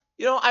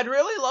I'd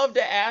really love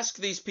to ask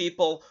these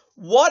people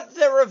what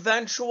their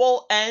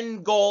eventual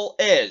end goal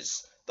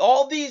is.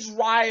 All these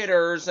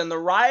rioters and the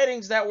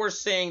riotings that we're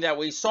seeing, that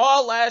we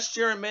saw last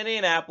year in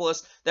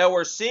Minneapolis, that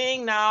we're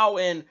seeing now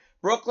in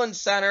Brooklyn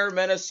Center,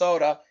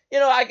 Minnesota.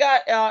 I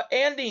got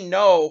Andy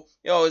No,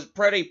 is a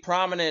pretty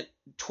prominent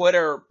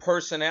Twitter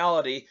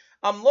personality.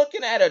 I'm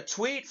looking at a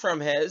tweet from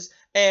his,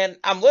 and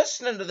I'm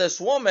listening to this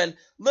woman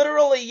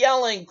literally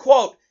yelling,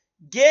 quote,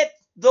 "Get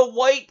the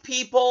white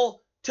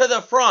people to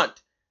the front."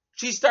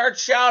 She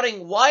starts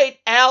shouting, "White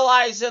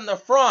allies in the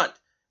front."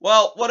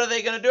 Well, what are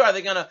they going to do? Are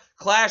they going to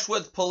clash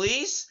with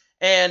police?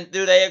 And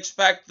do they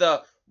expect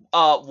the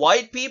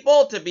white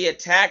people to be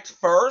attacked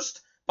first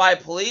by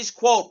police?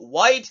 Quote,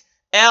 "White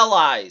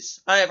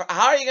allies."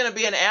 How are you going to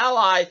be an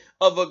ally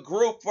of a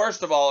group,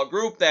 first of all, a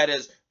group that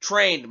is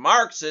trained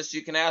Marxist?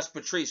 You can ask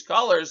Patrisse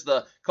Cullors,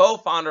 the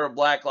co-founder of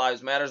Black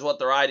Lives Matter, what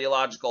their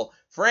ideological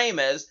frame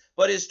is.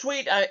 But his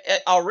tweet,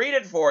 I'll read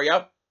it for you.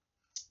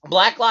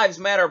 Black Lives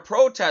Matter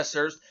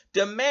protesters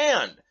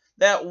demand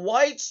that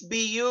whites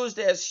be used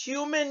as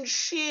human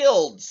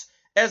shields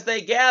as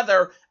they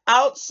gather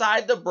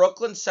outside the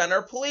Brooklyn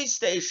Center police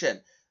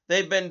station.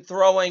 They've been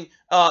trying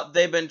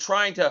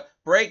to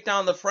break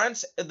down the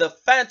fence,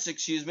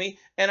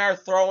 and are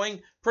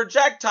throwing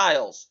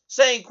projectiles,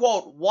 saying,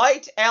 quote,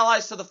 "White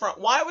allies to the front."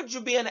 Why would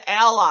you be an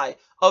ally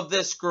of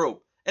this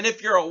group? And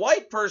if you're a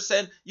white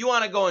person, you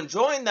want to go and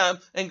join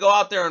them and go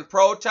out there and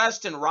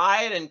protest and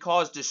riot and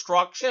cause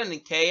destruction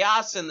and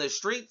chaos in the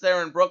streets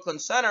there in Brooklyn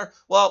Center.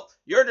 Well,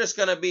 you're just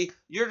going to be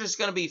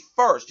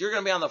first. You're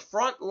going to be on the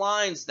front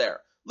lines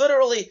there.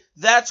 Literally,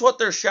 that's what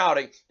they're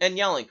shouting and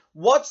yelling.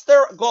 What's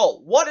their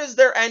goal? What is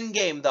their end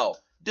game, though?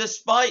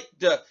 Despite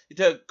to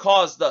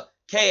cause the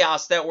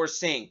chaos that we're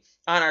seeing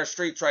on our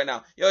streets right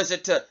now. Is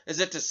it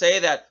to say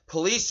that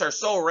police are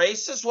so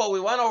racist? Well, we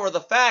went over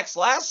the facts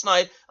last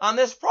night on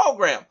this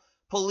program.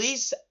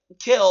 Police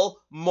kill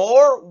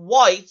more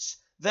whites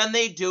than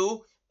they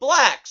do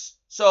blacks.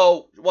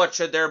 So what,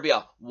 should there be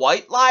a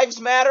White Lives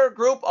Matter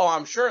group? Oh,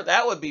 I'm sure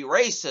that would be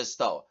racist,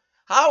 though.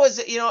 How is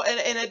it,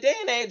 in a day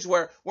and age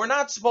where we're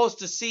not supposed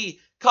to see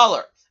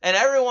color and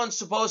everyone's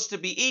supposed to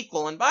be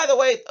equal? And by the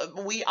way,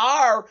 we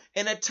are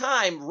in a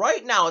time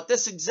right now, at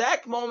this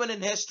exact moment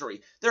in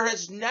history, there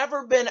has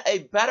never been a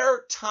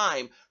better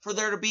time for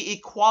there to be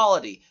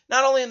equality,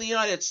 not only in the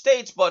United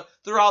States, but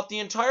throughout the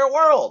entire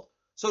world.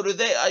 So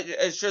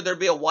should there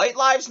be a White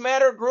Lives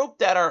Matter group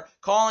that are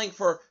calling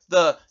for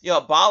the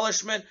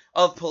abolishment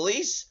of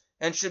police,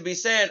 and should be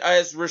saying,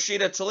 as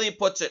Rashida Tlaib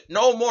puts it,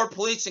 no more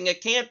policing,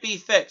 it can't be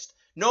fixed.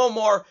 No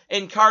more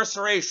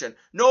incarceration.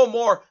 No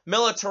more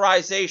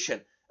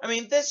militarization. I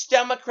mean, this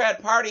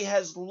Democrat Party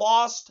has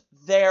lost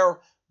their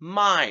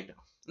mind.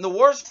 And the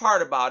worst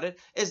part about it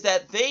is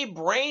that they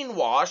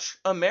brainwash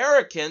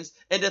Americans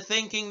into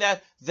thinking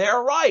that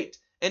they're right,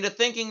 into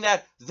thinking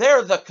that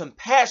they're the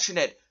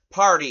compassionate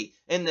party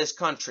in this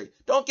country.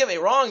 Don't get me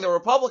wrong, the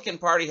Republican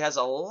Party has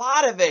a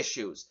lot of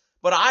issues,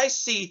 but I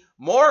see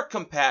more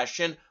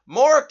compassion,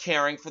 more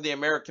caring for the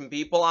American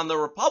people on the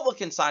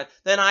Republican side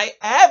than I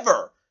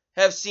ever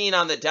have seen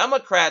on the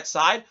Democrat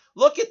side.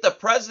 Look at the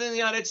President of the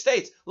United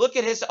States. Look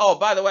at his, oh,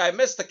 by the way, I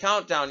missed the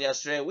countdown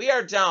yesterday. We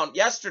are down,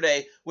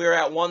 yesterday we were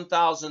at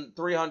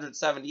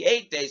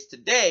 1,378 days.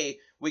 Today,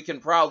 we can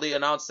proudly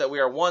announce that we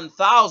are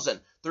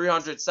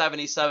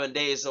 1,377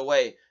 days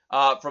away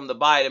from the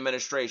Biden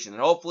administration.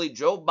 And hopefully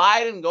Joe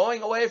Biden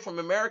going away from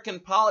American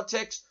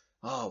politics,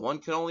 one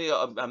can only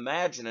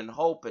imagine and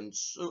hope and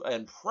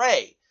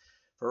pray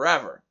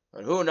forever.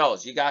 But who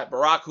knows? You got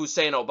Barack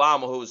Hussein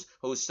Obama,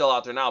 who's still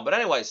out there now. But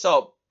anyway,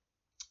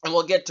 and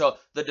we'll get to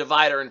the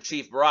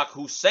divider-in-chief, Barack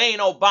Hussein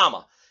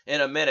Obama,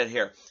 in a minute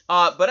here.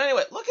 But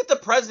anyway, look at the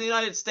President of the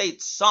United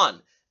States'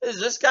 son. Does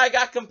this guy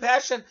got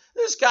compassion?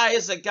 This guy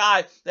is a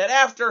guy that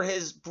after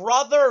his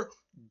brother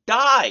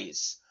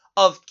dies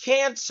of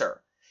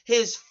cancer,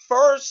 his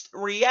first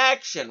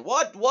reaction,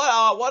 what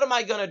am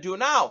I going to do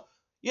now?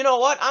 You know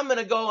what? I'm going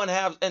to go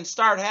and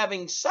start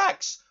having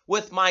sex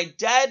with my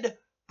dead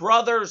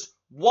brother's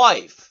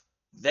wife.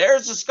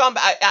 There's a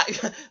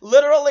scumbag.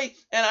 Literally,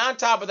 and on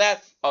top of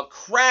that, a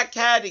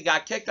crackhead. He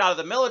got kicked out of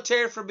the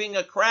military for being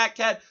a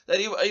crackhead, that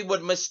he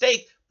would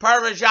mistake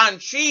Parmesan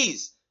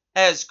cheese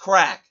as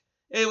crack.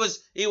 He was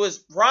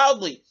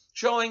proudly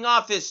showing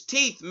off his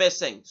teeth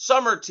missing.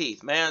 Summer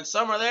teeth, man.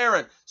 Some are there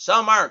and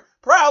some aren't.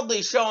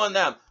 Proudly showing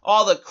them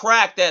all the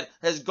crack that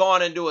has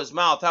gone into his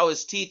mouth, how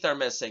his teeth are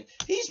missing.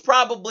 He's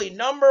probably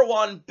number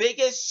one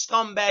biggest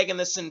scumbag in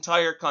this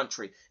entire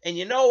country. And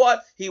you know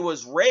what? He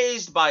was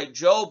raised by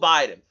Joe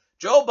Biden.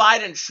 Joe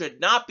Biden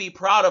should not be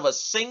proud of a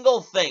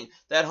single thing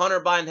that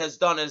Hunter Biden has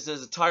done in his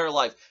entire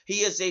life.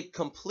 He is a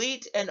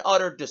complete and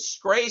utter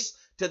disgrace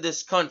to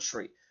this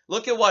country.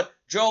 Look at what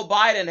Joe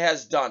Biden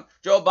has done.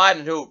 Joe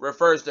Biden, who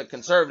refers to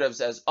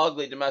conservatives as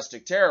ugly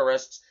domestic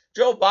terrorists.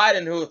 Joe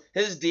Biden, who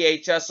his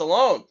DHS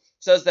alone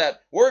says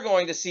that we're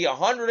going to see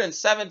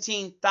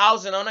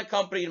 117,000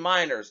 unaccompanied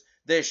minors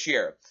this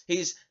year.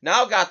 He's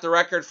now got the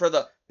record for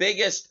the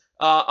biggest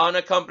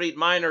unaccompanied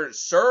minor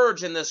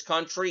surge in this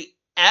country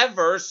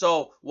ever.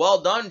 So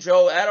well done,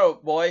 Joe.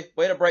 Attaboy, boy,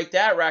 way to break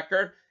that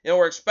record.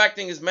 We're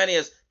expecting as many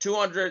as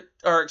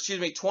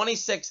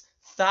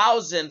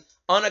 26,000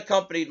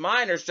 unaccompanied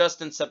minors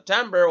just in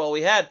September. Well,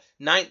 we had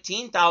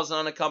 19,000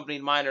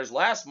 unaccompanied minors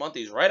last month.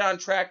 He's right on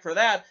track for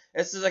that.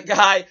 This is a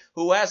guy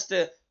who has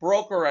to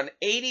broker an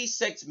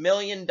 $86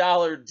 million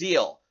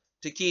deal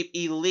to keep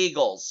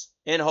illegals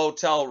in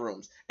hotel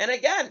rooms. And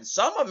again,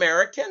 some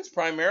Americans,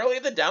 primarily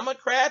the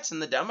Democrats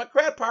and the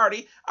Democrat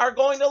Party, are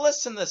going to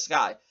listen to this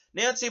guy.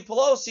 Nancy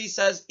Pelosi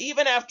says,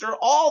 even after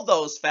all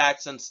those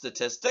facts and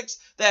statistics,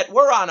 that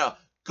we're on a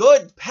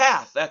good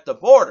path at the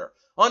border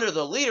under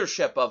the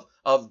leadership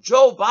of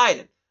Joe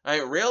Biden. I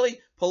mean, really?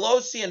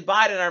 Pelosi and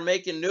Biden are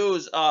making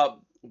news,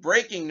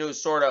 breaking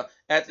news sort of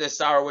at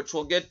this hour, which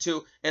we'll get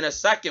to in a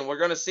second. We're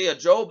going to see a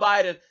Joe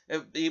Biden.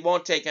 He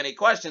won't take any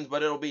questions,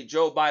 but it'll be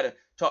Joe Biden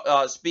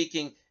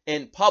speaking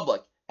in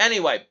public.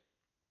 Anyway,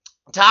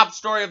 top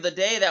story of the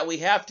day that we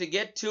have to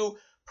get to.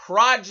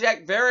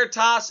 Project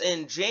Veritas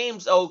and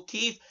James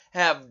O'Keefe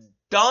have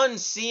done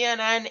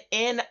CNN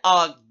in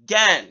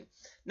again.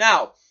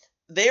 Now,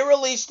 they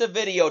released a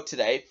video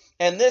today,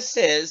 and this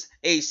is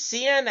a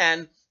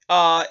CNN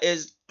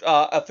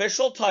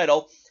official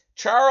title.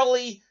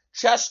 Charlie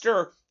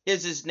Chester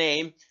is his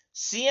name,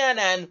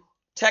 CNN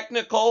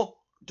technical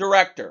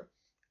director.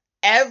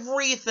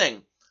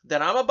 Everything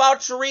that I'm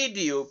about to read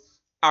to you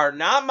are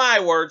not my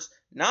words,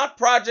 not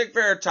Project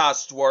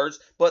Veritas words,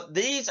 but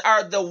these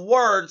are the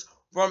words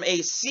from a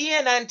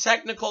CNN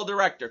technical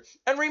director.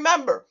 And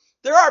remember,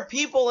 there are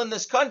people in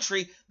this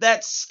country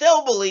that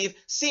still believe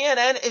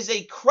CNN is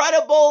a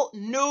credible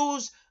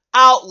news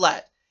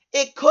outlet.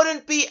 It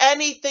couldn't be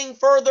anything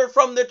further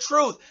from the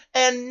truth.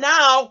 And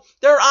now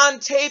they're on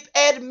tape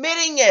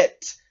admitting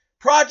it.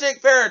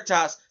 Project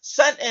Veritas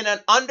sent in an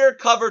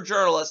undercover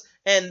journalist,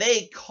 and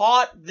they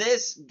caught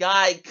this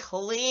guy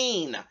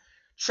clean.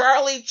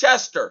 Charlie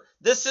Chester,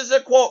 this is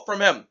a quote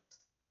from him.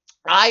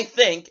 I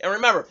think, and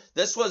remember,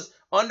 this was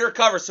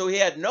undercover, so he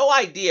had no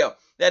idea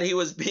that he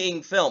was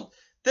being filmed.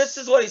 This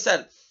is what he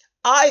said.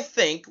 I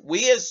think,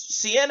 we as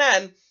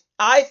CNN,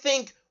 I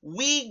think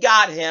we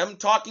got him,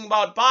 talking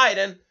about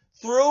Biden,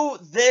 through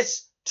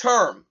this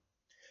term.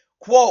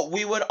 Quote,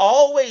 we would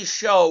always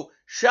show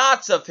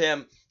shots of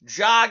him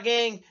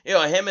jogging,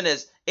 him in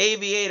his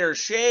aviator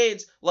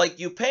shades, like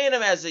you paint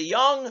him as a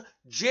young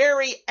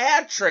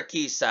geriatric,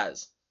 he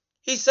says.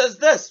 He says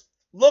this,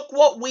 look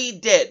what we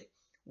did.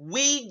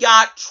 We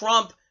got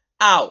Trump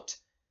out.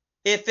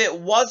 If it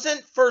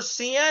wasn't for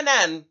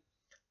CNN,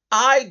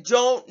 I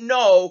don't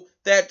know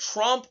that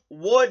Trump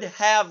would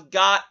have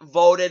got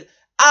voted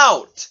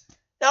out.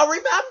 Now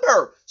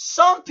remember,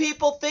 some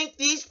people think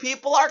these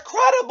people are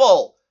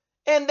credible,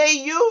 and they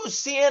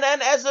use CNN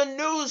as a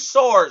news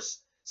source.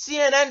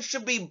 CNN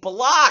should be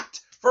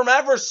blocked from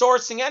ever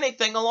sourcing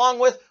anything along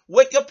with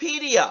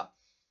Wikipedia.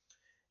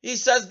 He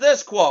says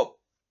this, quote,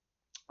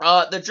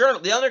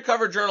 the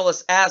undercover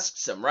journalist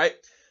asks him, right,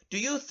 do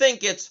you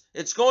think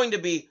it's going to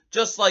be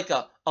just like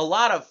a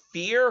lot of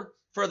fear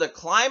for the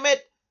climate?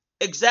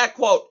 Exact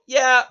quote,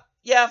 yeah,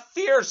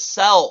 fear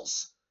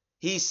sells,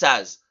 he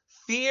says.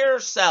 Fear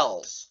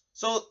sells.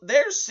 So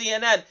there's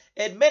CNN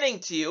admitting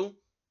to you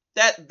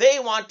that they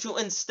want to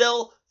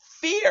instill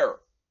fear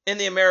in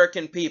the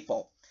American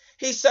people.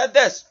 He said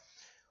this,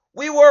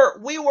 we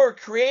were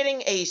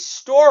creating a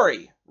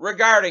story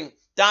regarding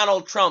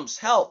Donald Trump's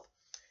health.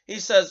 He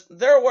says,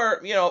 there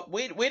were,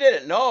 we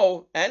didn't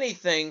know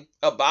anything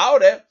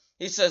about it.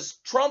 He says,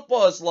 Trump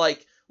was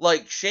like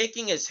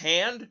shaking his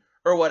hand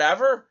or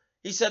whatever.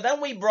 He said,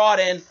 then we brought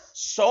in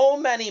so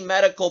many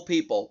medical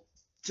people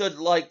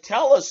to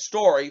tell a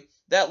story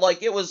that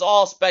it was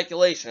all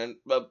speculation.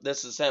 But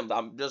this is him.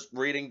 I'm just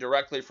reading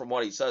directly from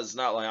what he says. It's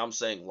not like I'm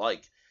saying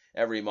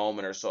every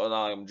moment or so.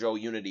 Not like I'm Joe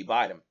Unity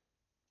Biden.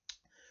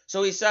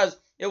 So he says,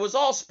 it was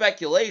all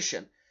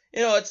speculation.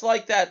 It's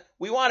like that.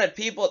 We wanted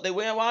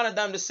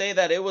them to say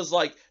that it was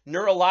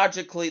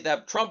neurologically,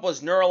 that Trump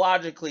was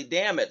neurologically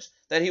damaged,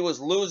 that he was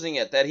losing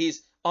it, that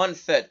he's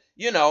unfit,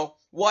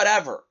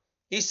 whatever.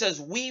 He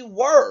says, we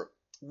were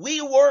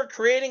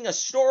creating a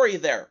story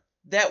there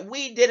that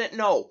we didn't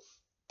know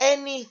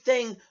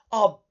anything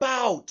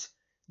about.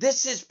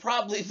 This is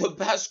probably the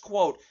best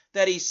quote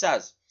that he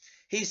says.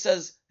 He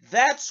says,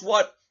 that's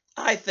what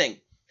I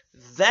think.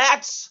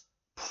 That's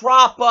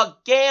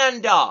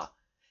propaganda.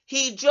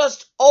 He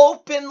just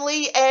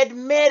openly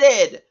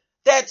admitted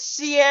that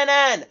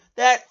CNN,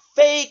 that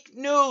fake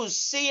news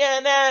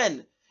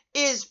CNN,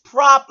 is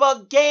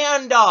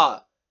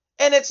propaganda.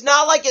 And it's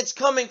not like it's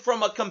coming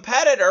from a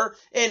competitor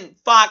in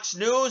Fox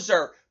News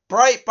or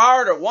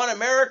Breitbart or One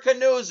America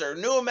News or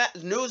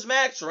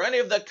Newsmax or any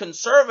of the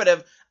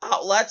conservative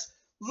outlets.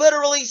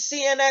 Literally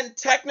CNN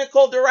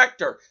technical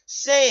director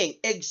saying,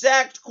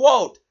 exact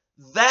quote,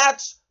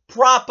 that's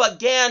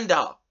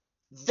propaganda.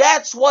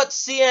 That's what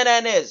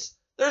CNN is.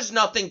 There's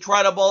nothing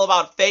credible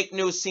about fake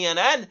news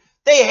CNN.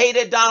 They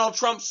hated Donald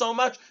Trump so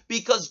much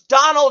because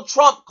Donald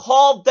Trump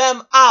called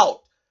them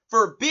out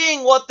for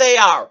being what they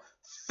are.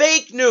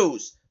 Fake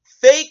news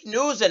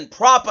and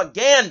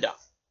propaganda.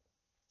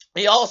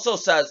 He also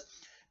says,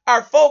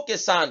 our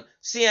focus on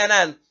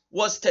CNN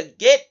was to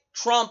get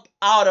Trump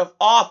out of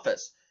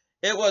office.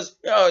 It was,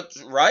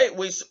 right?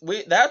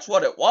 That's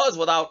what it was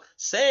without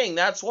saying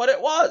that's what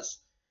it was.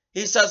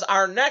 He says,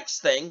 our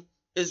next thing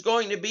is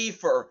going to be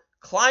for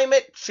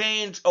climate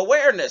change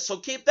awareness. So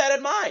keep that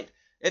in mind.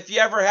 If you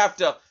ever have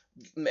to,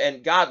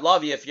 and God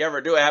love you if you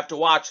ever do have to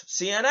watch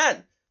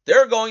CNN,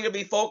 they're going to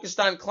be focused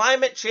on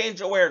climate change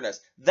awareness.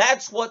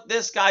 That's what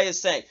this guy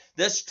is saying.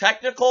 This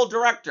technical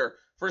director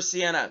for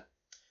CNN.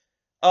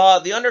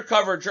 The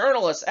undercover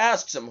journalist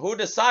asks him, who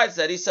decides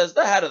that? He says,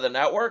 the head of the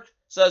network.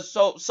 Says,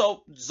 so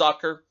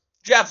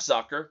Jeff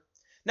Zucker.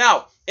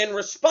 Now, in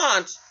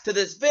response to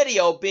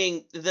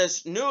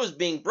this news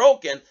being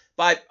broken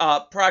by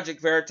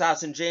Project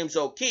Veritas and James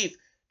O'Keefe,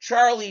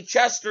 Charlie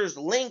Chester's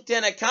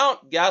LinkedIn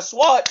account, guess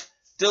what?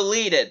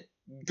 Deleted.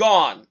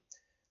 Gone.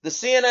 The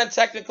CNN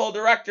technical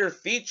director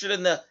featured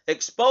in the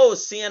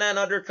exposed CNN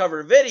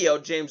undercover video,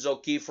 James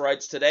O'Keefe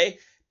writes today,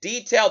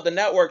 detailed the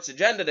network's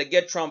agenda to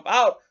get Trump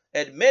out,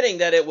 admitting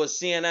that it was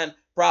CNN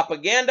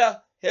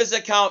propaganda. His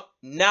account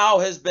now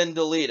has been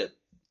deleted.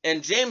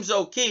 And James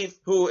O'Keefe,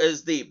 who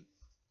is the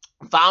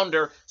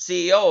founder,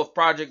 CEO of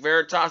Project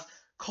Veritas,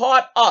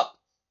 caught up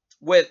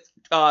with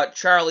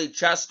Charlie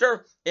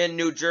Chester in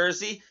New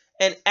Jersey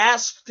and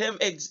asked him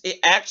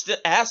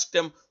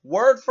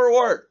word for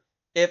word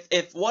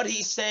if what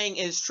he's saying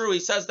is true. He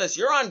says this,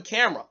 you're on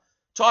camera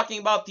talking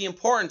about the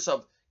importance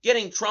of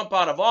getting Trump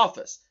out of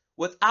office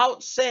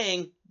without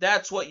saying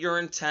that's what your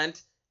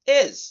intent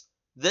is.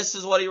 This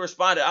is what he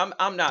responded.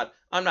 I'm not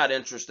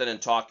interested in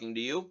talking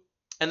to you.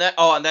 And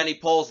then he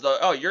pulls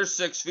you're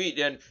 6 feet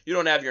and you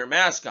don't have your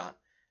mask on.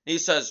 He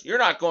says, you're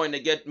not going to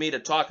get me to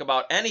talk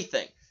about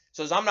anything. He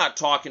says, I'm not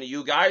talking to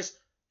you guys.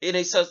 And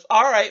he says,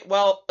 all right,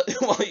 well,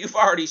 you've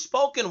already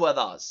spoken with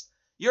us.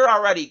 You're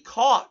already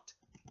caught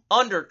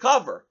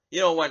undercover.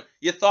 When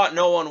you thought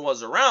no one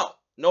was around,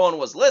 no one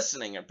was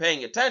listening or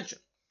paying attention.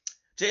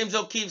 James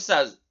O'Keefe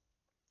says,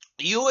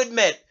 you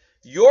admit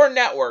your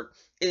network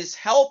is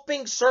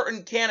helping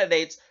certain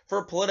candidates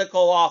for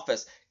political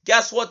office.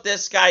 Guess what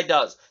this guy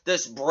does?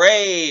 This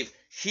brave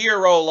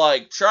hero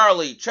like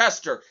Charlie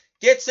Chester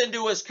gets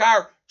into his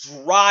car,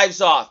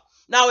 drives off.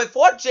 Now, if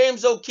what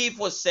James O'Keefe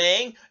was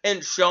saying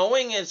and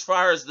showing as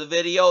far as the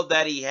video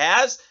that he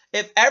has,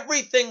 if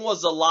everything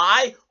was a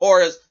lie,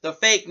 or as the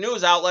fake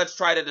news outlets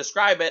try to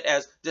describe it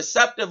as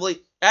deceptively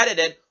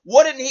edited,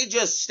 wouldn't he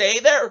just stay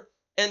there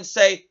and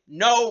say,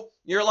 no,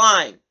 you're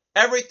lying.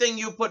 Everything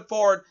you put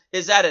forward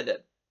is edited.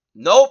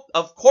 Nope,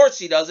 of course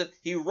he doesn't.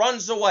 He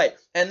runs away.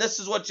 And this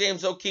is what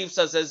James O'Keefe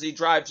says as he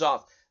drives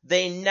off.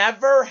 They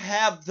never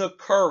have the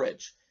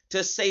courage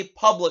to say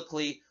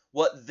publicly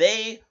what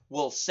they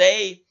will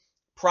say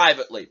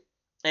privately.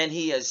 And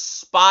he is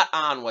spot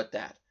on with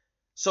that.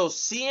 So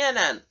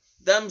CNN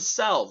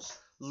themselves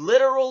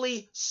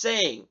literally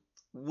saying,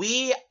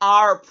 we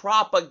are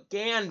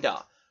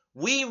propaganda.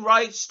 We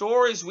write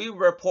stories, we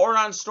report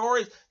on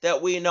stories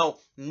that we know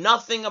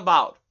nothing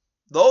about.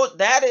 Though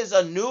that is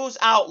a news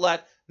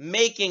outlet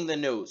making the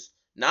news,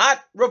 not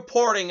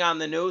reporting on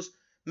the news,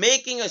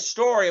 making a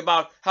story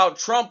about how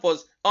Trump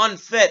was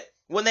unfit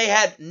when they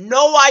had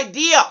no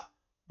idea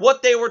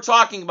what they were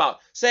talking about,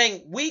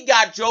 saying we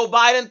got Joe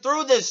Biden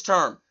through this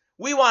term.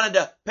 We wanted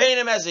to paint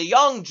him as a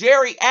young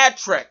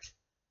geriatric.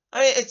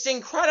 I mean, it's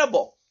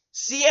incredible.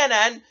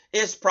 CNN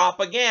is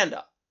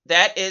propaganda.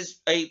 That is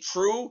a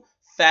true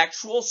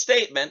factual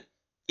statement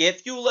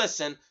if you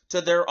listen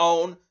to their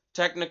own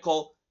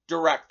technical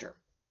director.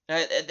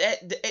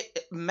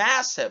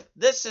 Massive.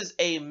 This is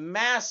a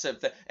massive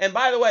thing. And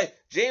by the way,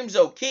 James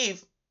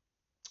O'Keefe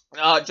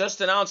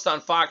just announced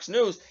on Fox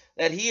News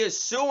that he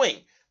is suing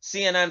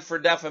CNN for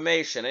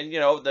defamation. And,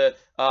 the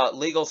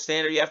legal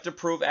standard, you have to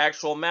prove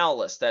actual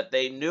malice, that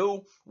they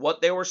knew what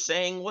they were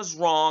saying was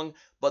wrong,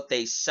 but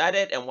they said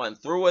it and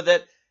went through with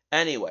it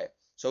anyway.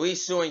 So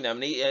he's suing them.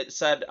 And he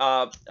said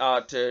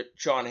to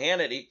Sean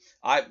Hannity,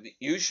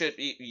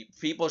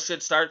 people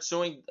should start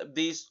suing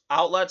these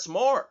outlets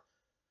more.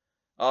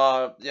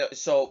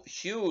 So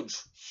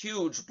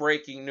huge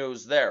breaking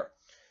news there.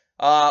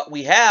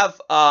 We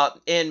have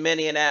in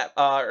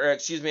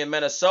Minnesota,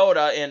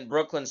 in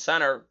Brooklyn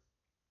Center.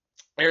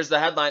 Here's the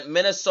headline: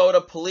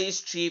 Minnesota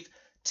Police Chief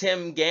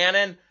Tim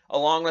Gannon,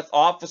 along with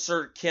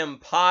Officer Kim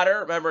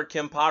Potter. Remember,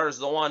 Kim Potter is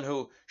the one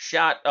who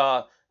shot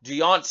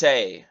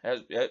Deontay.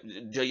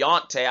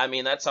 Deontay. I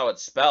mean, that's how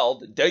it's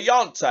spelled.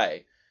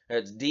 Deontay.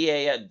 It's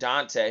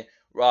D-A-Dante.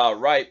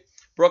 Right.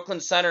 Brooklyn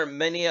Center,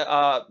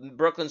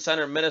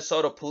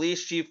 Minnesota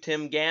Police Chief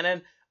Tim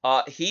Gannon.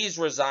 He's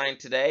resigned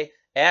today,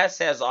 as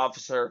has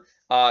Officer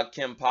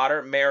Kim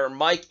Potter. Mayor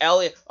Mike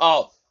Elliott.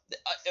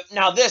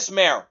 Now this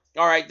mayor.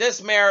 All right,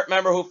 this mayor,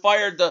 remember, who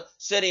fired the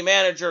city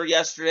manager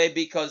yesterday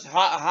because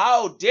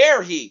how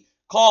dare he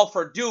call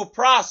for due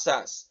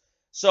process?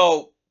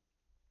 So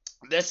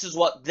this is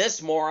what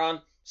this moron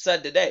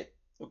said today.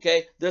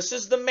 Okay, this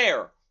is the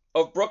mayor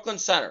of Brooklyn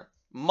Center,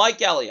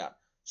 Mike Elliott,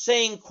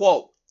 saying,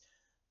 quote,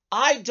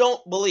 I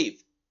don't believe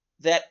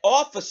that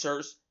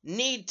officers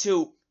need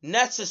to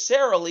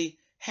necessarily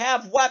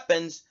have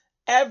weapons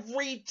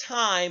every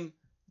time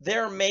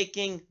they're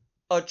making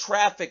a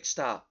traffic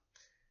stop.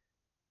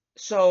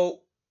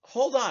 So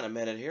hold on a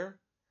minute here.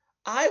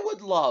 I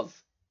would love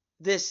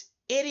this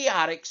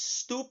idiotic,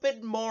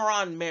 stupid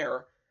moron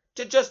mayor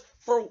to just,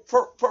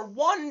 for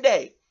one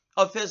day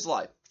of his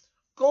life,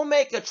 go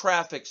make a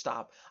traffic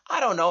stop. I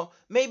don't know,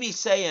 maybe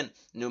say in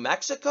New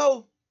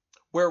Mexico,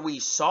 where we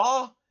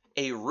saw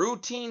a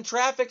routine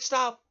traffic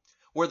stop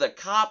where the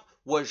cop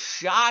was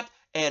shot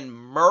and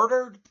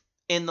murdered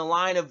in the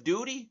line of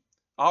duty.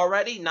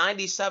 Already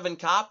 97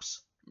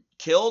 cops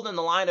killed in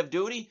the line of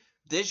duty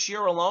this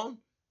year alone.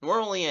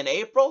 We're only in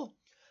April.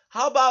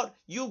 How about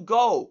you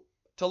go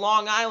to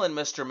Long Island,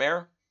 Mr.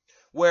 Mayor,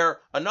 where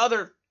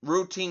another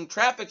routine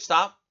traffic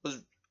stop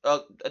was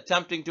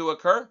attempting to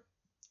occur,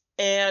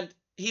 and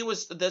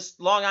this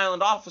Long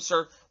Island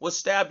officer was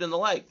stabbed in the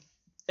leg,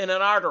 in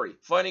an artery,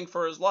 fighting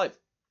for his life.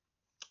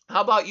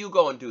 How about you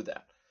go and do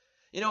that?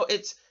 You know,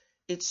 it's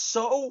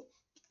so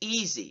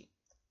easy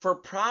for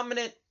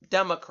prominent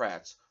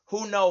Democrats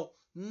who know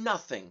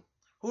nothing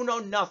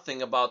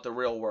about the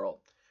real world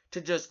to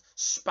just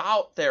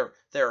spout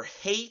their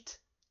hate,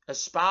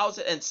 espouse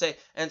it,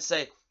 and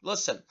say,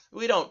 listen,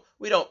 we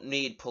don't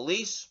need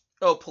police.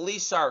 Oh,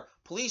 police are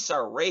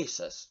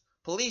racist.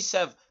 Police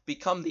have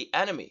become the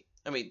enemy.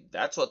 I mean,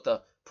 that's what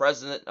the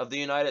President of the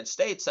United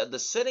States said, the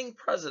sitting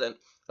President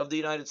of the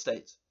United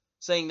States,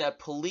 saying that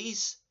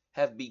police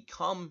have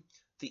become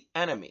the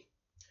enemy.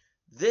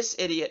 This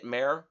idiot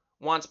mayor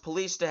wants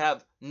police to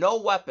have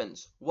no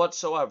weapons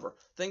whatsoever.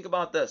 Think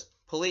about this.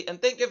 Police,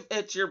 and think if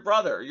it's your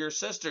brother, your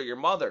sister, your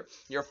mother,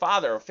 your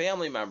father, a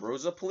family member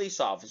who's a police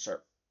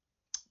officer.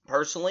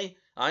 Personally,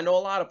 I know a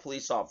lot of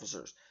police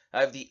officers.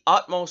 I have the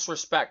utmost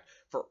respect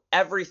for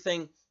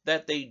everything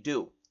that they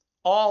do.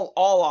 All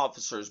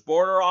officers,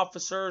 border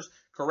officers,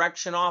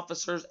 correction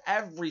officers,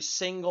 every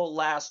single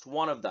last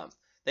one of them.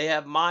 They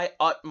have my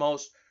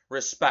utmost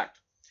respect.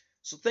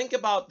 So think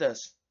about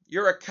this.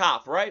 You're a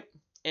cop, right?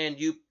 And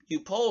you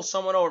pull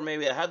someone over,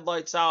 maybe the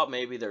headlights out,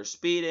 maybe they're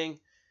speeding,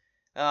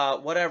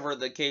 whatever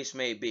the case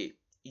may be.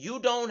 You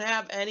don't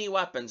have any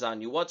weapons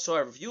on you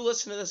whatsoever. If you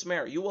listen to this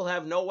mayor, you will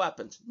have no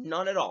weapons,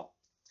 none at all.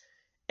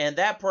 And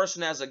that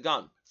person has a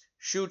gun,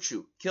 shoots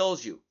you,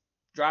 kills you,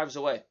 drives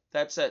away.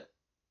 That's it.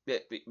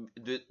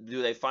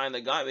 Do they find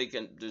the gun? We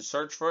can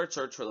search for it,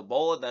 search for the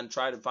bullet, then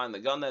try to find the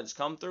gun that's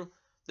come through.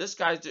 This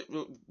guy's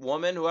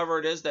woman, whoever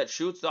it is that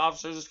shoots the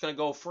officer, is just going to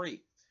go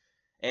free.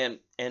 And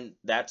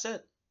that's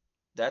it.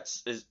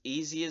 That's as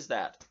easy as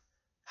that.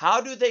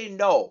 How do they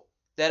know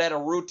that at a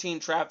routine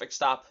traffic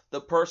stop, the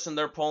person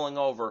they're pulling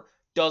over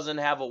doesn't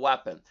have a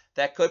weapon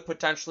that could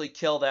potentially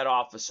kill that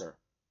officer?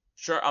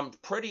 Sure, I'm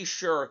pretty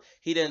sure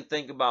he didn't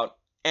think about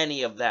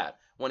any of that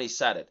when he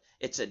said it.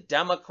 It's a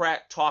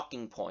Democrat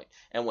talking point.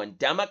 And when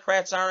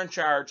Democrats are in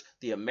charge,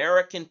 the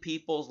American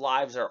people's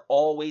lives are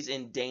always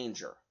in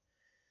danger.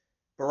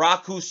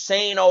 Barack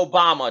Hussein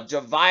Obama,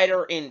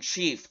 divider in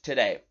chief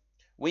today.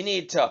 We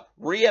need to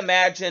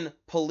reimagine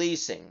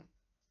policing.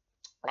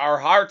 Our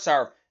hearts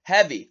are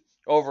heavy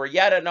over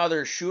yet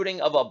another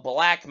shooting of a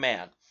black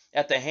man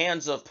at the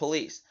hands of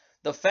police.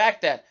 The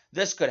fact that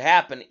this could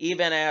happen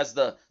even as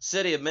the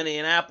city of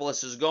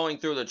Minneapolis is going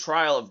through the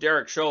trial of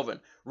Derek Chauvin,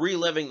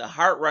 reliving the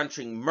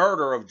heart-wrenching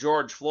murder of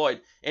George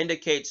Floyd,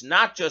 indicates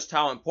not just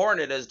how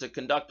important it is to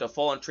conduct a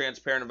full and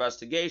transparent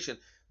investigation,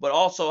 but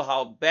also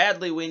how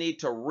badly we need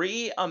to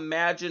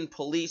reimagine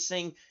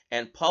policing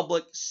and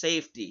public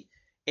safety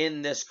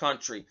in this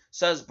country,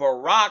 says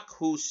Barack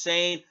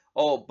Hussein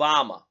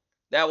Obama.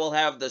 That will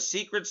have the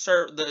Secret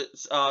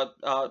Service on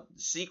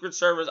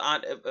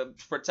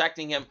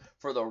protecting him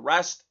for the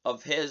rest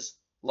of his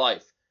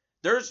life.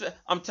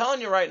 I'm telling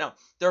you right now,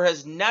 there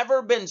has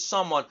never been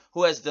someone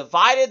who has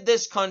divided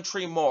this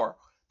country more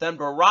than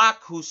Barack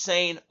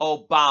Hussein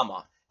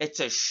Obama. It's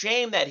a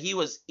shame that he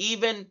was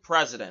even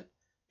president.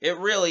 It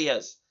really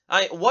is.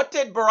 What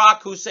did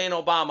Barack Hussein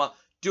Obama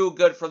do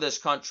good for this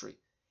country?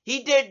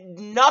 He did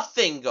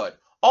nothing good.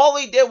 All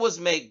he did was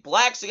make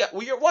blacks.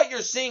 What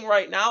you're seeing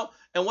right now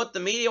and what the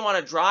media want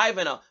to drive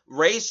in a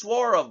race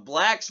war of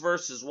blacks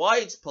versus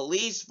whites,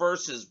 police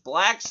versus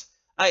blacks,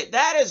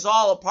 that is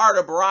all a part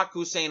of Barack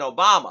Hussein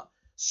Obama.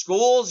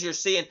 Schools, you're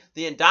seeing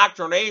the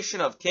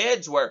indoctrination of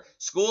kids where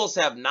schools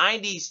have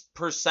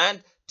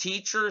 90%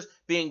 teachers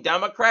being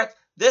Democrats.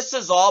 This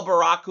is all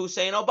Barack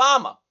Hussein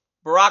Obama.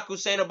 Barack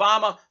Hussein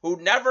Obama,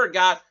 who never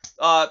got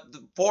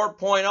 4.0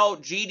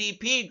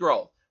 GDP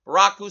growth.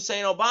 Barack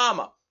Hussein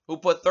Obama, who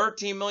put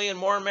 13 million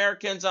more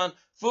Americans on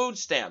food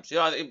stamps. You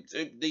know,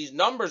 these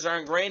numbers are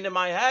ingrained in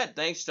my head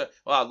thanks to,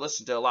 well, I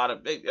listen to a lot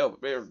of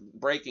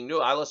breaking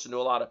news. I listen to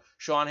a lot of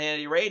Sean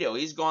Hannity radio.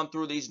 He's gone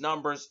through these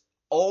numbers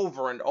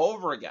over and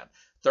over again.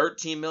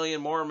 13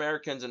 million more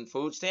Americans in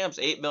food stamps,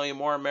 8 million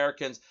more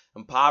Americans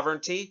in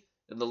poverty,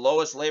 the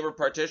lowest labor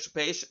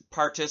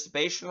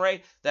participation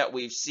rate that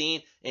we've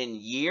seen in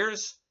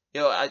years.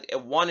 You know,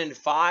 1 in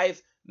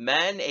 5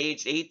 men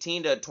aged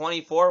 18 to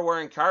 24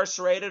 were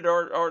incarcerated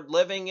or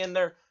living in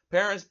their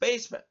parents'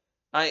 basement.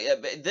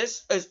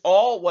 This is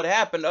all what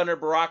happened under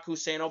Barack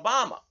Hussein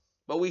Obama.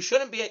 But we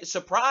shouldn't be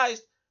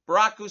surprised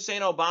Barack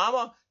Hussein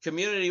Obama,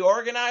 community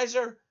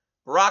organizer.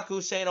 Barack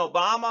Hussein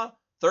Obama,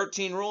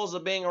 13 Rules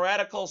of Being a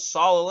Radical.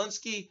 Saul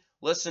Alinsky,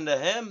 listen to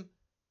him.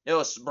 It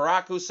was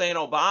Barack Hussein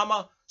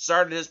Obama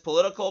started his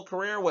political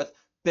career with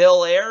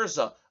Bill Ayers,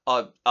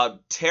 a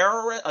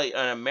terrorist,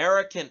 an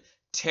American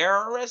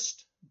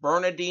terrorist.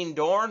 Bernadine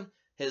Dorn,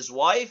 his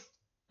wife,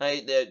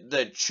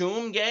 the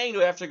Choom gang. Do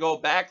we have to go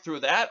back through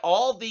that?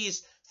 All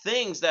these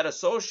things that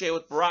associate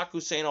with Barack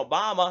Hussein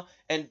Obama,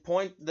 and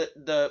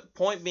the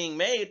point being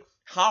made,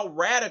 how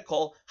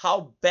radical,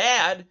 how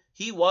bad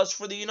he was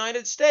for the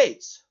United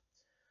States.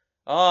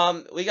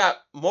 We got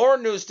more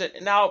news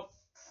now.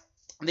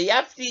 The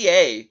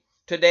FDA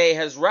today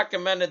has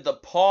recommended the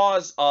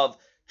pause of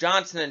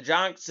Johnson &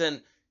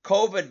 Johnson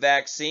COVID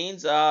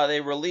vaccines.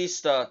 They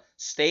released a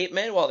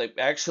statement. Well, they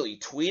actually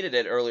tweeted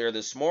it earlier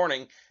this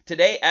morning.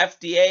 Today,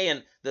 FDA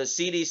and the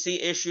CDC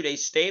issued a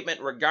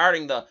statement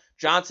regarding the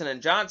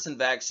Johnson & Johnson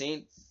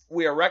vaccine.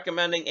 We are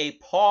recommending a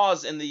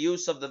pause in the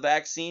use of the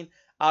vaccine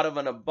out of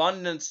an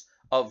abundance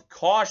of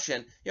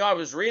caution. I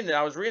was reading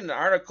an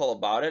article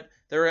about it.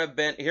 There have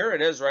been, here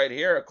it is right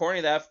here,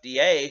 according to the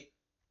FDA,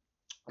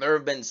 there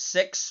have been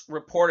 6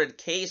 reported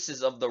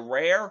cases of the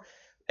rare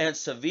and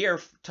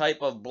severe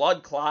type of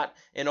blood clot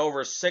in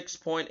over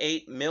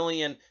 6.8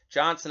 million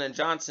Johnson &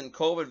 Johnson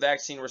COVID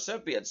vaccine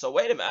recipients. So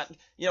wait a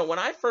minute. When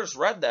I first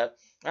read that,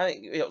 I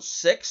think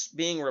 6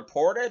 being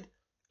reported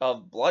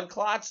of blood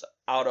clots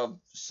out of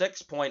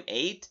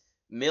 6.8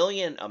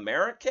 million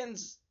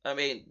Americans. I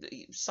mean,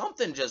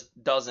 something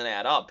just doesn't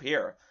add up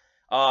here.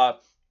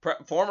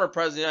 Former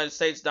President of the United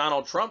States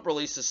Donald Trump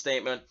released a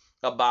statement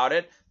about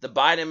it. The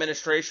Biden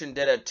administration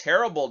did a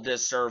terrible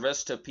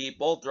disservice to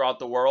people throughout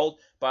the world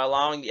by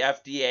allowing the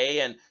FDA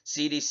and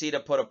CDC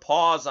to put a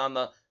pause on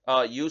the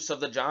use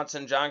of the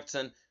Johnson &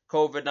 Johnson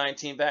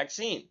COVID-19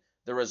 vaccine.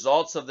 The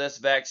results of this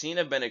vaccine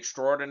have been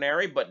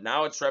extraordinary, but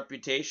now its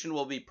reputation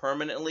will be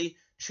permanently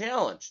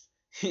challenged.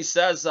 He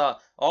says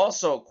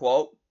also,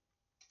 quote,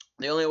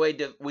 the only way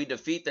we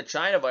defeat the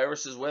China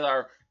virus is with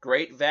our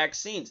great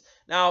vaccines.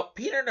 Now,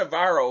 Peter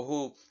Navarro,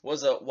 who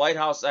was a White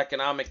House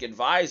economic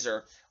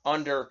advisor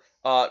under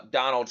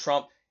Donald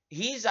Trump,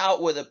 he's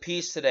out with a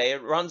piece today.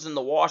 It runs in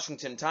the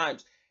Washington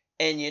Times.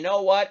 And you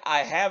know what? I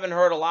haven't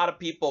heard a lot of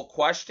people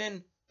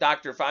question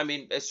Dr. Fauci. I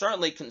mean,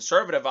 certainly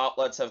conservative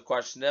outlets have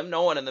questioned him.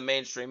 No one in the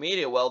mainstream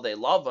media will. They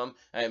love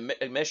him.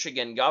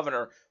 Michigan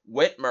Governor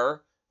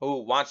Whitmer,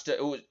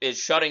 who is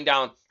shutting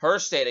down her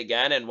state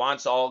again and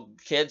wants all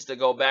kids to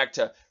go back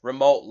to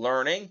remote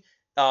learning.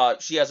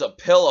 She has a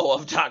pillow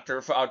of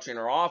Dr. Fauci in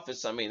her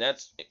office. I mean,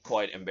 that's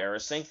quite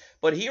embarrassing.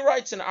 But he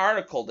writes an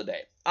article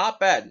today,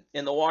 op-ed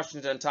in the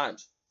Washington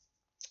Times.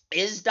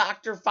 Is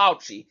Dr.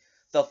 Fauci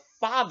the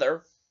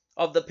father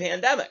of the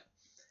pandemic?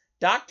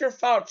 Dr.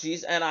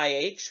 Fauci's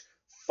NIH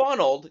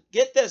funneled,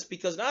 get this,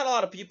 because not a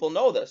lot of people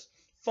know this,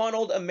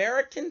 funneled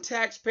American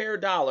taxpayer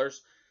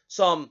dollars,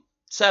 some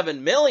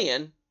 7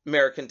 million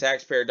American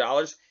taxpayer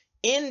dollars,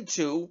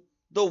 into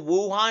the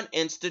Wuhan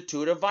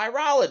Institute of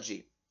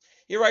Virology.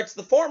 He writes,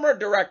 the former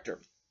director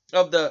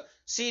of the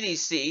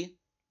CDC,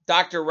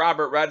 Dr.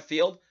 Robert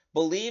Redfield,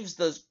 believes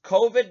the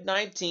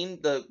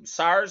COVID-19, the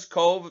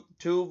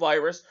SARS-CoV-2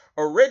 virus,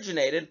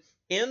 originated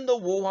in the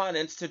Wuhan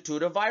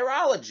Institute of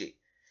Virology.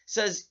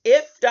 Says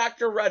if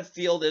Dr.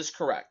 Redfield is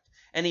correct,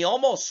 and he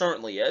almost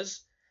certainly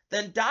is,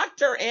 then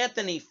Dr.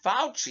 Anthony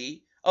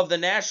Fauci of the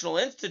National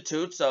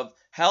Institutes of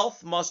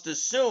Health must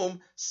assume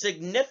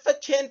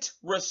significant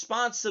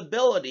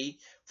responsibility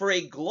for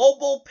a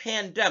global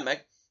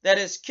pandemic that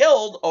has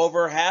killed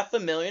over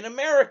 500,000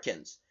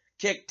 Americans,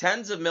 kicked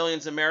tens of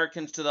millions of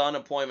Americans to the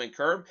unemployment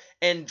curve,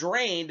 and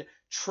drained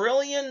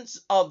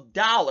trillions of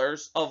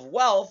dollars of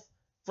wealth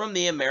from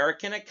the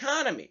American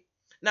economy.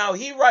 Now,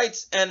 he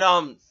writes,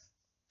 and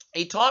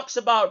he talks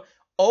about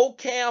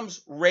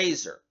Occam's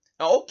razor.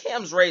 Now,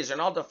 Occam's razor,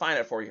 and I'll define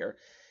it for you here.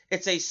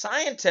 It's a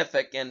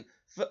scientific and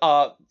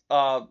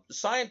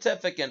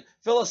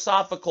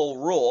philosophical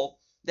rule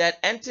that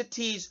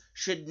entities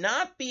should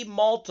not be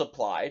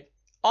multiplied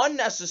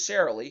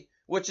unnecessarily,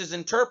 which is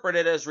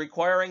interpreted as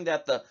requiring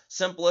that the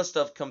simplest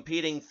of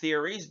competing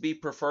theories be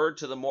preferred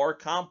to the more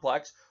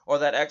complex, or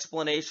that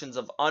explanations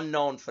of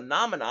unknown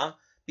phenomena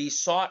be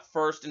sought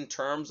first in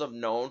terms of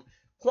known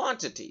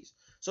quantities.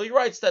 So he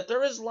writes that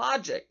there is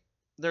logic.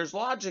 There's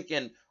logic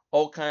in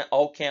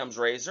Occam's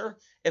razor.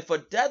 If a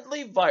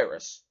deadly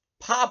virus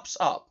pops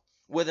up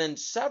within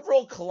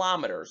several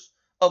kilometers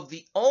of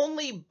the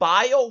only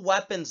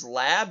bioweapons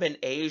lab in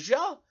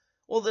Asia,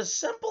 well, the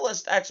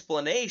simplest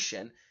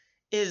explanation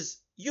is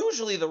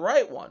usually the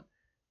right one.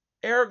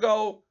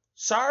 Ergo,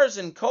 SARS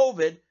and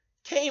COVID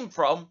came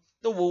from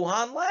the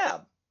Wuhan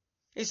lab.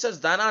 He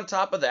says, then on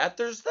top of that,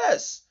 there's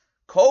this.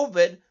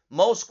 COVID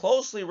most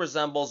closely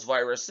resembles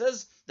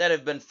viruses that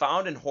have been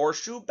found in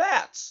horseshoe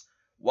bats.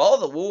 Well,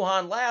 the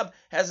Wuhan lab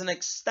has an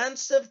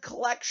extensive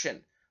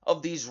collection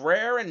of these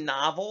rare and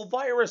novel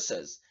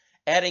viruses.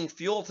 Adding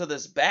fuel to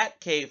this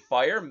bat cave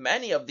fire,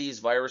 many of these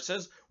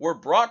viruses were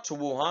brought to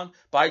Wuhan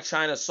by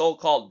China's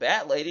so-called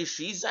bat lady,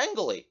 Xi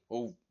Zhengli,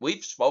 who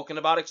we've spoken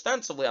about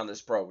extensively on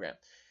this program.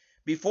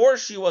 Before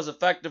she was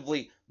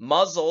effectively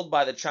muzzled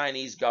by the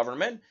Chinese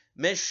government,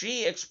 Ms.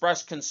 Xi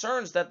expressed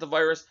concerns that the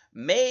virus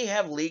may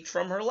have leaked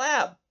from her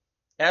lab.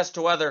 As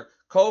to whether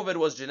COVID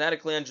was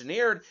genetically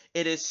engineered,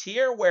 it is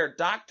here where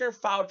Dr.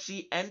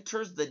 Fauci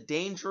enters the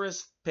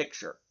dangerous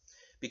picture.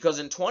 Because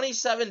in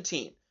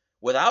 2017,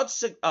 without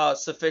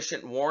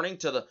sufficient warning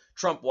to the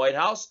Trump White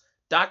House,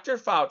 Dr.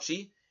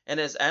 Fauci and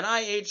his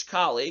NIH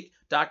colleague,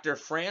 Dr.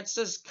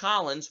 Francis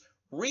Collins,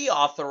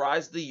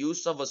 reauthorized the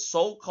use of a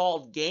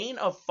so-called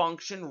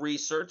gain-of-function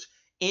research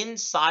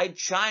inside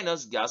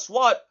China's, guess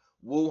what,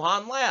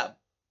 Wuhan lab.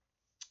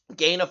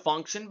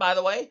 Gain-of-function, by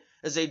the way,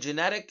 is a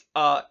genetic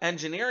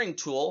engineering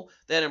tool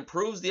that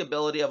improves the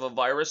ability of a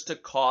virus to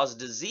cause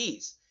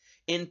disease.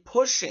 In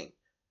pushing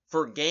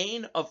for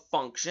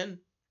gain-of-function,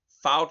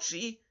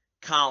 Fauci,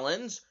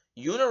 Collins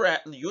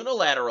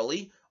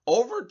unilaterally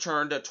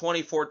overturned a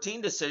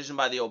 2014 decision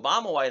by the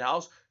Obama White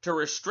House to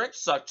restrict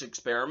such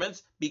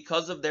experiments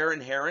because of their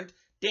inherent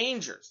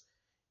dangers.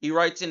 He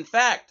writes, in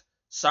fact,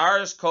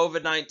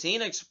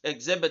 SARS-CoV-19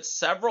 exhibits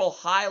several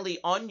highly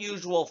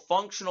unusual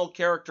functional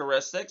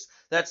characteristics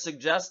that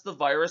suggest the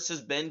virus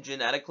has been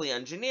genetically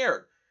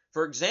engineered.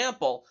 For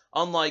example,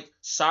 unlike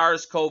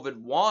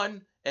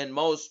SARS-CoV-1 and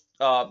most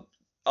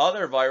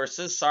other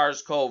viruses,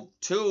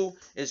 SARS-CoV-2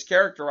 is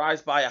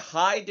characterized by a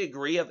high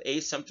degree of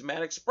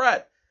asymptomatic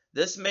spread.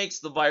 This makes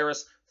the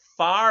virus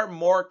far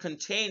more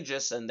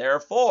contagious and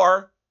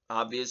therefore,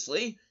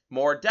 obviously,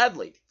 more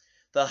deadly.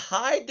 The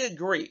high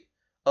degree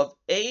of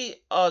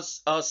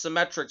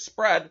asymmetric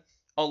spread,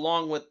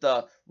 along with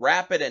the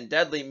rapid and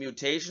deadly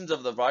mutations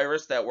of the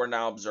virus that we're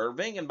now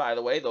observing, and by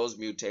the way, those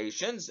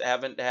mutations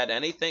haven't had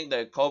anything,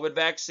 the COVID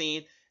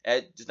vaccine,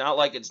 it's not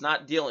like it's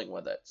not dealing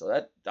with it. So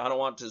that, I don't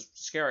want to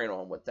scare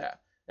anyone with that,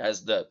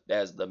 as the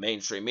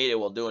mainstream media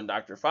will do in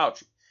Dr.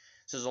 Fauci. It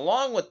says,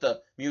 along with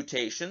the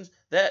mutations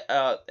that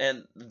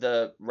and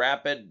the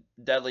rapid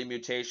deadly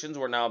mutations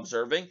we're now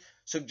observing,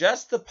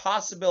 suggests the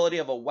possibility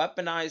of a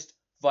weaponized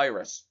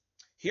virus.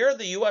 Here,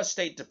 the U.S.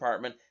 State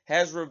Department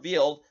has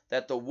revealed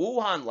that the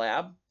Wuhan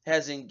lab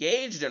has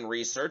engaged in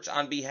research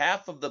on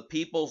behalf of the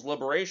People's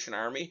Liberation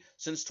Army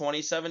since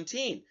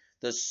 2017.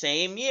 The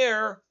same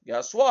year,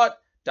 guess what?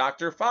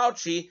 Dr.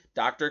 Fauci,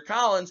 Dr.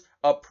 Collins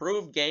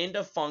approved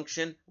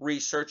gain-of-function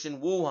research in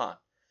Wuhan.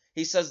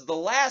 He says the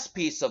last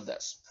piece of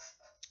this,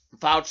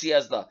 Fauci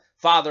as the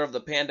father of the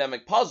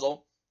pandemic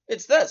puzzle,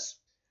 it's this.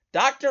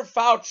 Dr.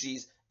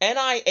 Fauci's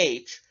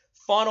NIH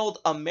funneled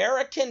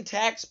American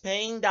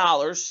tax-paying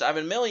dollars,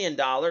 $7 million,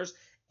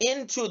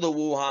 into the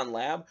Wuhan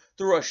lab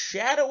through a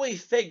shadowy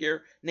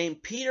figure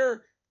named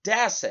Peter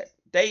Daszak.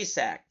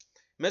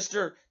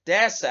 Mr.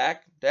 Daszak,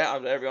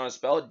 whatever you want to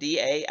spell it,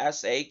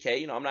 D-A-S-A-K,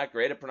 you know, I'm not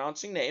great at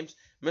pronouncing names.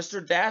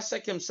 Mr.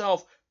 Daszak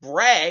himself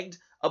bragged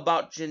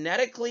about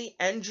genetically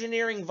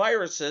engineering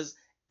viruses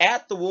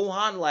at the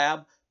Wuhan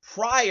lab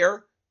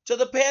prior to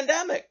the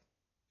pandemic.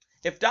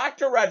 If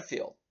Dr.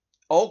 Redfield,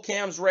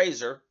 Occam's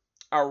razor,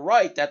 are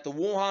right that the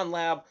Wuhan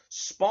lab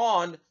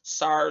spawned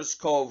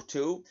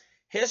SARS-CoV-2,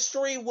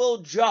 history will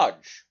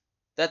judge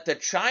that the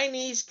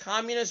Chinese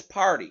Communist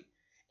Party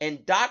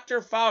and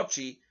Dr.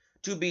 Fauci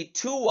to be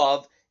two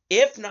of,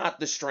 if not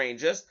the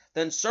strangest,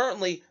 then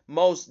certainly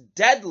most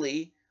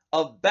deadly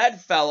of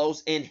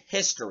bedfellows in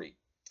history.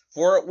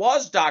 For it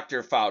was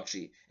Dr.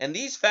 Fauci, and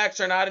these facts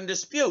are not in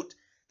dispute,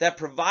 that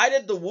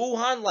provided the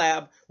Wuhan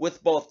lab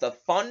with both the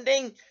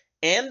funding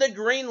and the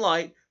green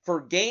light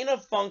for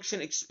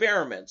gain-of-function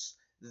experiments.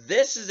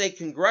 This is a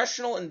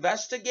congressional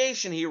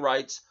investigation, he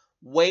writes,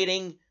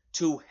 waiting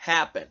to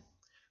happen.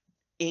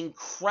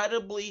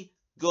 Incredibly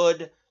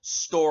good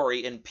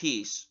story and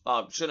piece.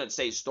 Shouldn't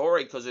say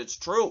story because it's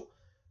true.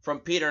 From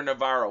Peter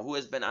Navarro, who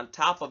has been on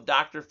top of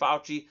Dr.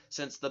 Fauci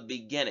since the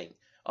beginning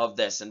of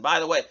this. And by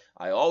the way,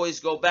 I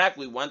always go back.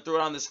 We went through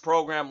it on this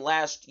program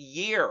last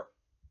year.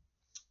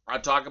 I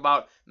talk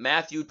about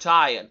Matthew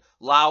Tai and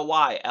Lao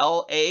Y,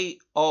 Laowhy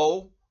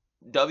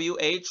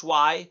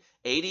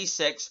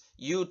 86,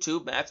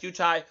 YouTube, Matthew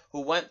Tai,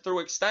 who went through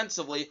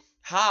extensively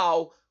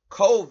how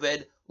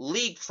COVID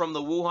leaked from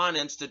the Wuhan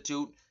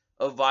Institute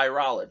of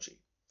Virology.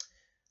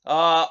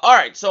 All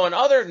right, so in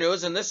other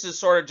news, and this is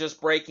sort of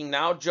just breaking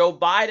now, Joe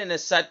Biden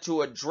is set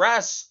to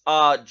address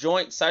a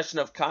joint session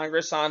of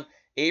Congress on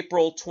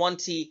April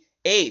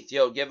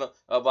 28th. Give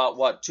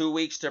about, 2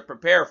 weeks to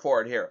prepare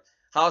for it here.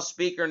 House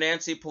Speaker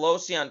Nancy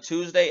Pelosi on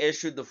Tuesday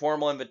issued the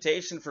formal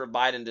invitation for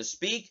Biden to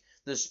speak.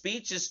 The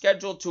speech is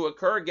scheduled to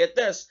occur, get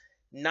this,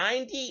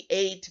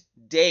 98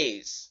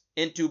 days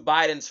into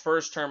Biden's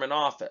first term in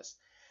office.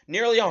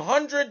 Nearly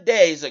 100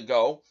 days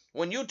ago,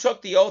 when you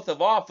took the oath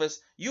of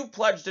office, you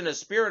pledged in a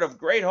spirit of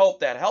great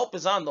hope that help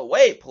is on the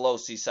way,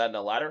 Pelosi said in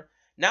a letter.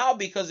 Now,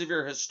 because of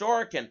your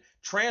historic and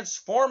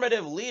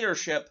transformative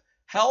leadership,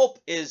 help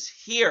is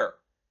here,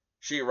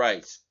 she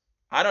writes.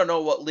 I don't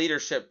know what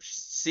leadership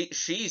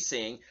she's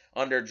seeing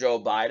under Joe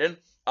Biden.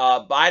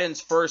 Biden's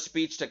first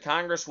speech to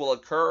Congress will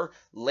occur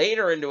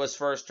later into his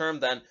first term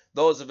than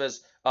those of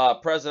his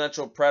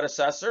presidential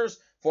predecessors.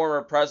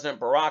 Former President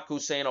Barack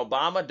Hussein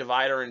Obama,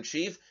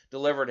 divider-in-chief,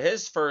 delivered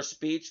his first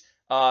speech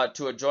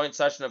to a joint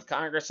session of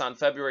Congress on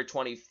February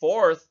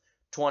 24th,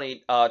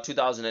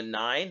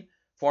 2009.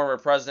 Former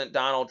President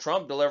Donald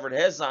Trump delivered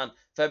his on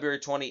February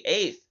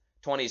 28th,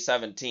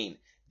 2017.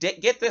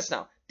 Get this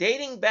now.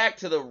 Dating back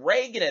to the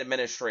Reagan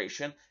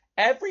administration,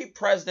 every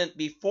president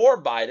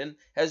before Biden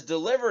has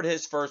delivered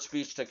his first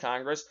speech to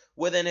Congress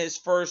within his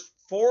first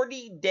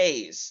 40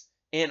 days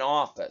in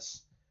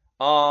office.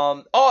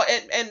 And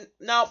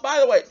now, by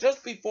the way,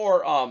 just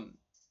before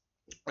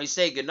we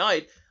say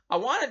goodnight, I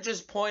want to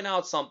just point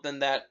out something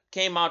that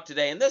came out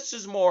today, and this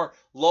is more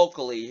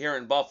locally here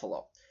in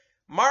Buffalo.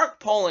 Mark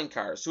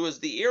Poloncarz, who is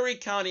the Erie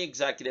County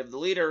executive, the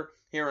leader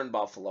here in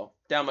Buffalo,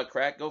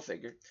 Democrat, go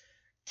figure,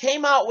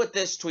 came out with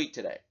this tweet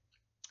today.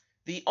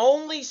 The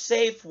only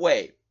safe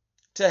way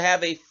to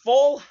have a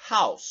full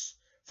house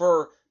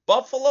for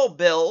Buffalo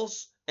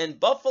Bills and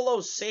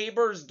Buffalo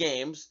Sabres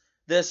games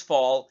this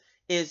fall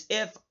is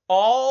if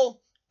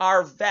all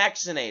are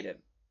vaccinated.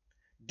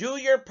 Do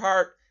your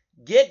part,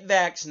 get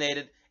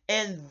vaccinated,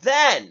 and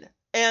then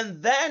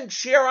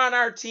cheer on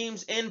our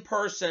teams in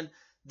person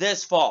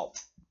this fall.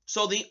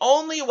 So the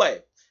only way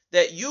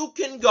that you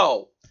can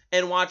go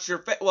and watch your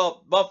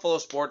Buffalo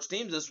sports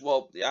teams,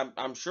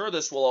 I'm sure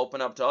this will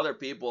open up to other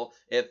people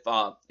if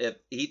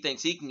he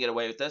thinks he can get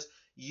away with this.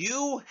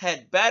 You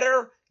had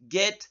better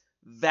get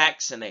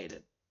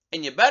vaccinated,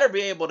 and you better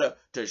be able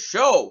to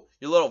show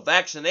your little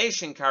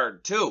vaccination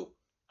card too.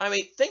 I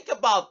mean, think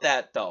about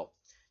that though.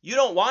 You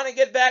don't want to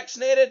get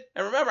vaccinated?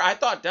 And remember, I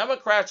thought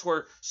Democrats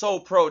were so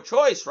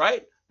pro-choice,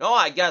 right? No,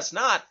 I guess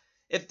not.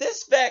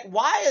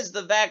 Why is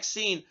the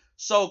vaccine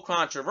so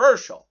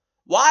controversial?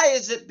 Why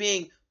is it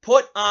being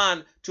put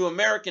on to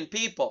American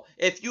people?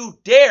 If you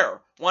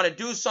dare want to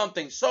do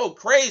something so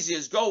crazy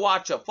as go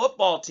watch a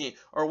football team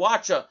or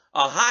watch a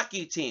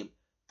hockey team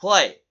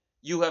play,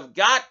 you have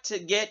got to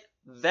get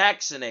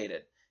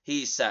vaccinated,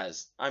 he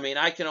says. I mean,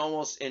 I can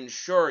almost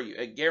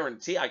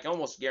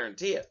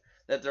guarantee it,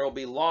 that there will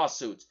be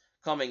lawsuits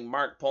coming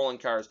Mark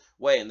Poloncarz's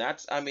way. And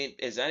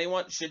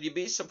should you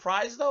be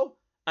surprised though?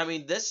 I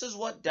mean, this is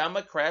what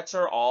Democrats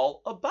are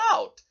all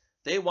about.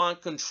 They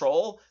want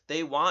control.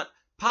 They want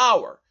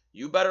power.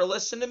 You better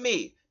listen to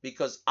me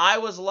because I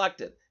was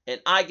elected and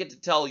I get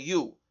to tell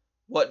you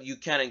what you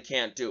can and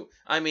can't do.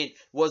 I mean,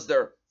 was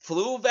there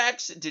flu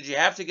vaccine? Did you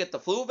have to get the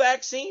flu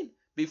vaccine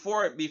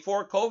before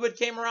COVID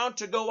came around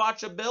to go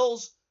watch a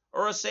Bills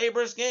or a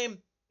Sabres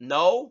game?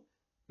 No.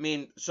 I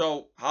mean,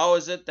 so how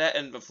is it that,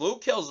 and the flu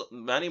kills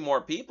many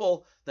more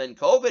people than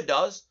COVID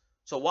does,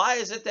 so why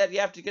is it that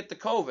you have to get the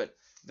COVID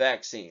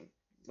vaccine?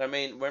 I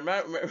mean,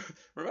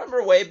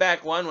 remember way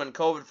back when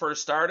COVID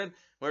first started,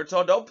 we were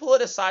told, don't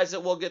politicize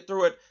it, we'll get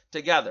through it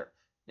together.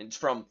 And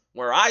from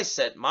where I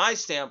sit, my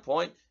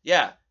standpoint,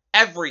 yeah,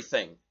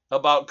 everything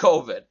about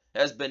COVID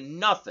has been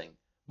nothing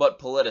but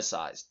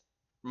politicized.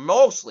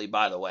 Mostly,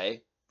 by the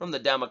way, from the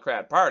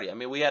Democrat Party. I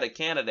mean, we had a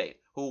candidate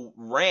who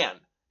ran,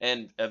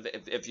 and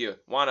if you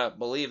want to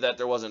believe that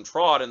there wasn't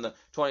fraud in the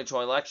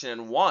 2020 election,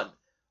 and won.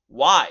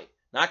 Why?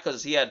 Not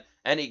because he had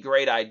any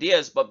great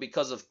ideas, but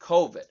because of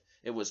COVID.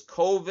 It was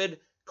COVID,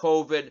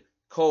 COVID,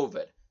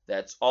 COVID.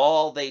 That's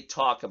all they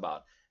talk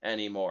about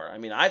anymore. I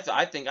mean, I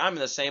think I'm in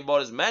the same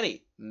boat as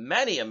many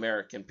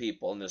American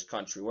people in this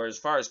country, where as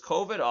far as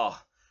COVID,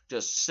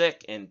 just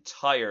sick and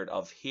tired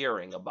of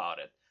hearing about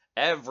it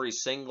every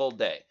single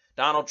day.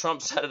 Donald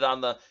Trump said it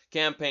on the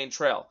campaign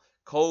trail.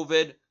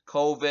 COVID,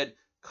 COVID,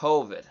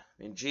 COVID.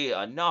 I mean, gee,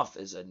 enough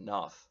is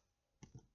enough.